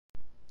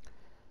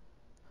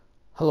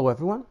Hello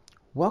everyone,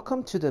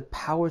 welcome to the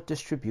Power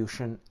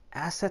Distribution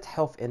Asset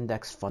Health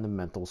Index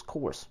Fundamentals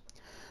course.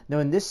 Now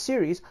in this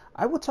series,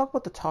 I will talk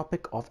about the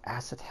topic of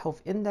Asset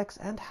Health Index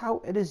and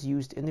how it is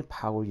used in the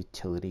power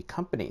utility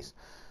companies.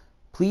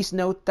 Please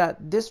note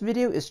that this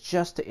video is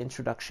just the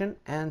introduction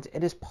and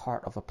it is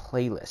part of a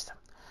playlist.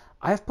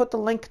 I have put the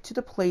link to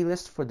the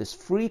playlist for this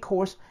free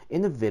course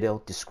in the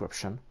video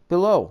description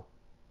below.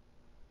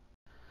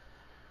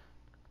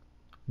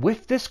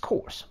 With this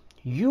course,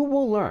 you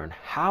will learn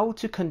how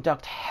to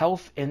conduct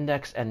health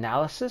index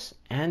analysis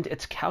and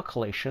its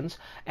calculations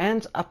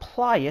and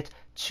apply it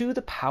to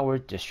the power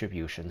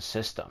distribution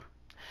system.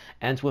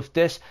 And with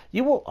this,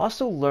 you will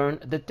also learn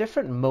the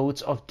different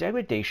modes of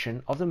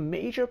degradation of the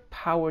major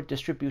power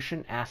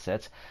distribution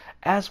assets,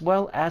 as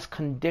well as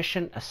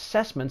condition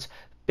assessments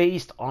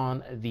based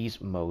on these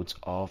modes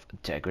of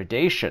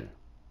degradation.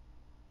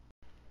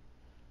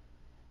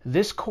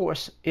 This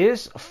course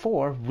is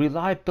for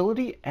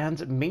reliability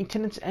and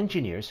maintenance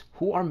engineers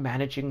who are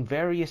managing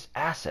various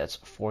assets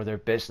for their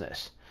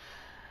business.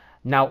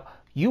 Now,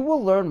 you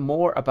will learn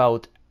more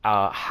about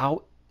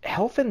how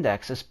health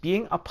index is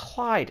being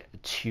applied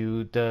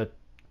to the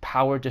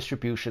power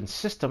distribution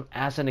system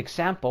as an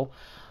example,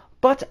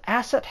 but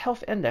asset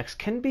health index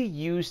can be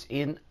used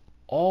in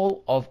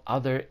all of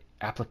other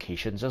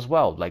applications as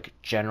well, like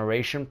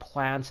generation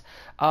plants,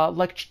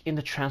 like in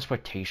the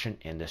transportation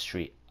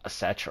industry,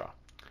 etc.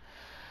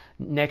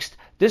 Next,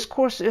 this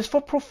course is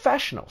for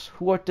professionals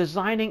who are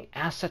designing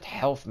asset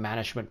health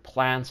management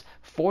plans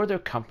for their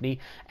company,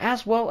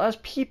 as well as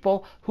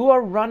people who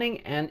are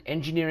running an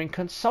engineering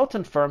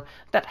consultant firm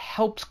that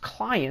helps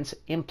clients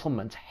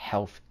implement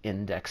health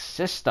index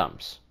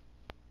systems.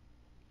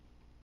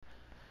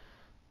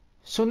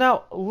 So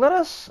now let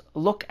us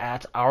look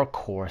at our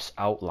course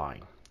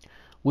outline.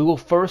 We will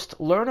first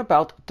learn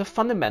about the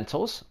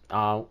fundamentals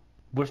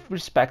with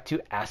respect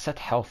to asset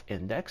health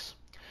index.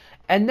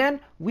 And then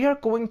we are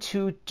going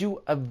to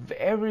do a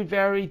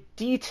very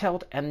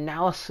detailed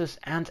analysis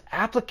and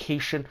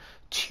application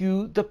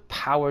to the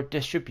power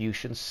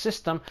distribution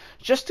system,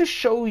 just to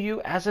show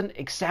you as an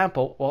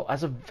example, well,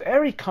 as a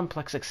very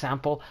complex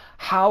example,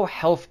 how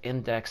health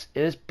index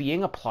is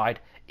being applied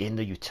in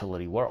the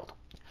utility world.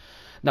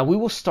 Now we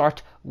will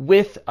start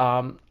with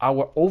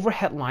our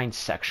overhead line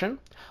section,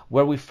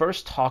 where we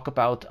first talk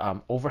about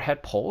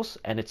overhead poles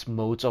and its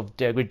modes of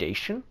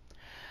degradation.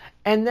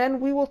 And then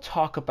we will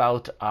talk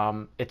about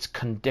its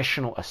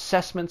conditional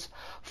assessments,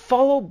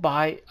 followed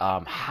by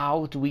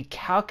how do we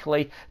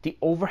calculate the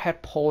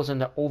overhead poles and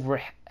the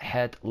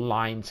overhead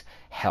lines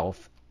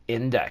health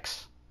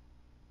index.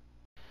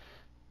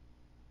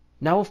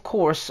 Now, of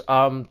course,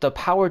 the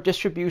power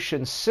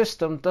distribution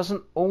system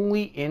doesn't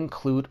only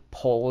include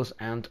poles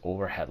and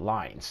overhead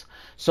lines.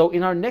 So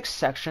in our next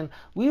section,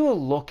 we will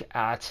look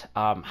at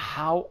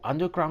how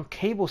underground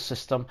cable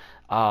system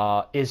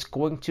is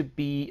going to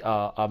be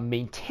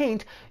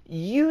maintained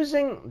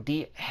using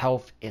the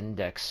health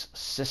index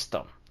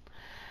system.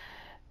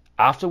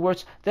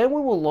 Afterwards, then we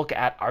will look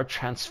at our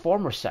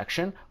transformer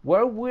section,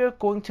 where we're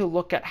going to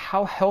look at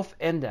how health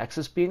index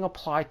is being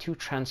applied to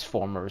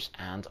transformers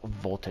and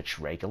voltage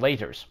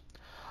regulators.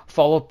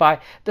 Followed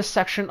by the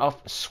section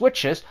of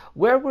switches,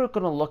 where we're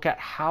going to look at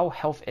how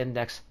health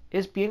index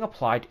is being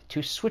applied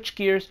to switch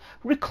gears,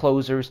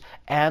 reclosers,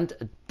 and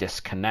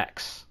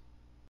disconnects.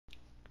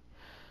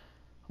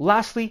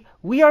 Lastly,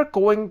 we are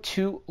going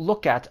to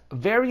look at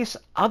various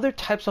other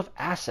types of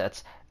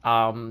assets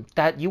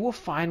that you will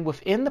find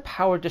within the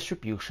power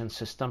distribution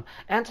system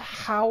and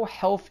how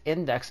health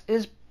index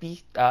is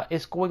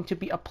going to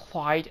be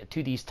applied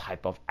to these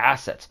type of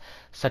assets,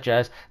 such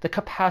as the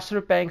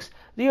capacitor banks,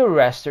 the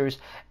arresters,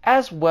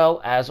 as well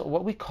as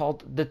what we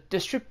call the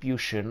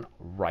distribution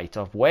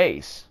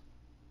right-of-ways.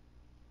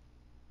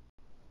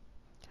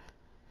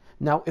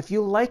 Now, if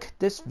you like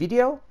this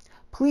video,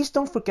 please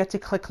don't forget to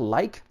click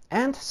like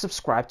and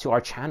subscribe to our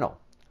channel.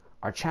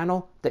 Our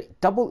channel, the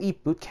EE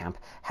Bootcamp,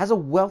 has a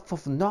wealth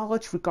of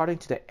knowledge regarding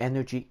to the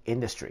energy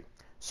industry,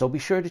 so be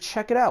sure to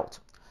check it out.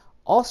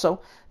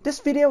 Also, this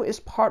video is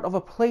part of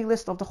a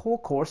playlist of the whole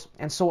course,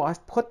 and so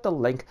I've put the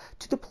link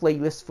to the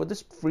playlist for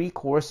this free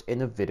course in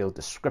the video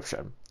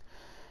description.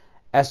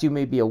 As you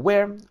may be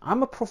aware,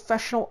 I'm a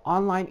professional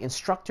online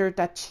instructor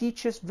that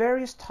teaches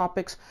various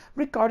topics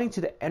regarding to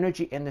the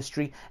energy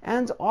industry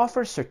and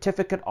offers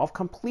certificate of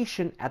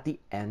completion at the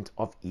end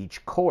of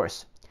each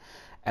course.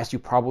 As you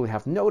probably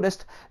have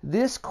noticed,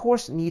 this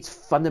course needs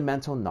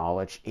fundamental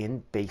knowledge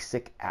in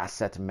basic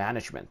asset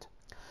management.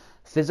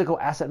 Physical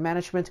asset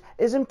management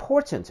is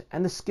important,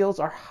 and the skills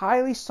are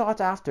highly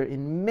sought after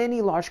in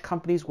many large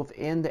companies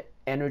within the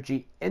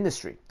energy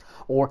industry,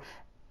 or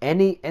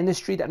any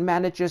industry that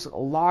manages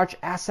large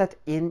asset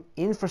in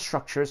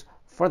infrastructures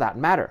for that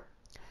matter.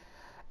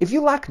 If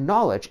you lack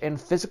knowledge in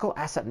physical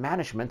asset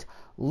management,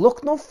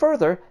 look no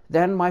further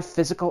than my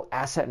Physical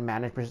Asset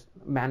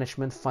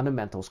Management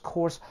Fundamentals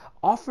course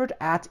offered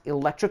at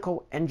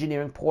Electrical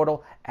Engineering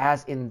Portal,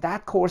 as in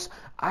that course,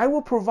 I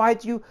will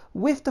provide you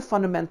with the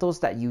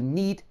fundamentals that you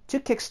need to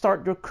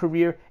kickstart your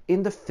career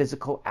in the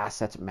physical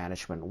asset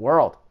management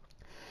world.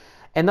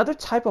 Another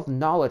type of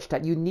knowledge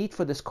that you need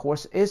for this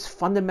course is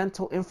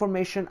fundamental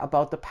information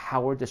about the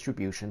power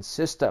distribution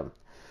system.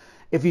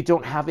 If you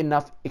don't have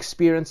enough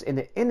experience in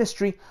the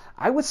industry,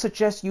 I would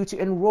suggest you to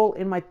enroll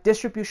in my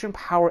Distribution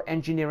Power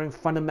Engineering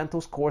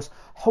Fundamentals course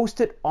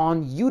hosted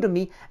on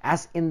Udemy,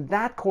 as in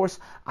that course,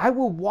 I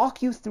will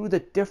walk you through the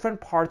different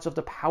parts of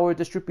the power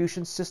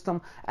distribution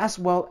system as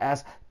well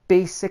as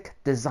basic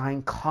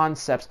design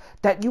concepts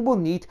that you will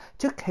need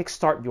to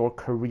kickstart your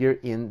career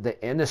in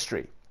the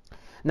industry.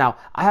 Now,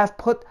 I have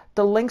put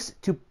the links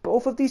to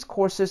both of these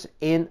courses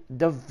in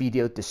the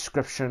video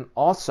description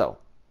also.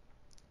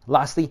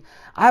 Lastly,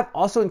 I have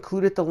also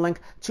included the link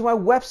to my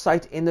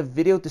website in the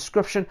video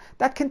description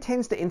that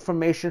contains the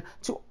information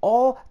to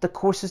all the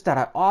courses that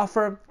I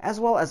offer, as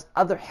well as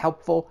other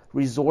helpful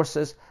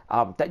resources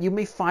that you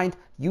may find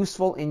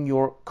useful in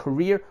your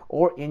career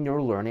or in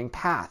your learning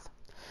path.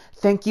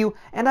 Thank you,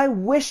 and I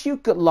wish you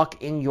good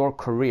luck in your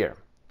career.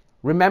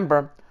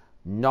 Remember,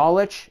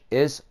 knowledge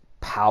is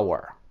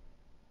power.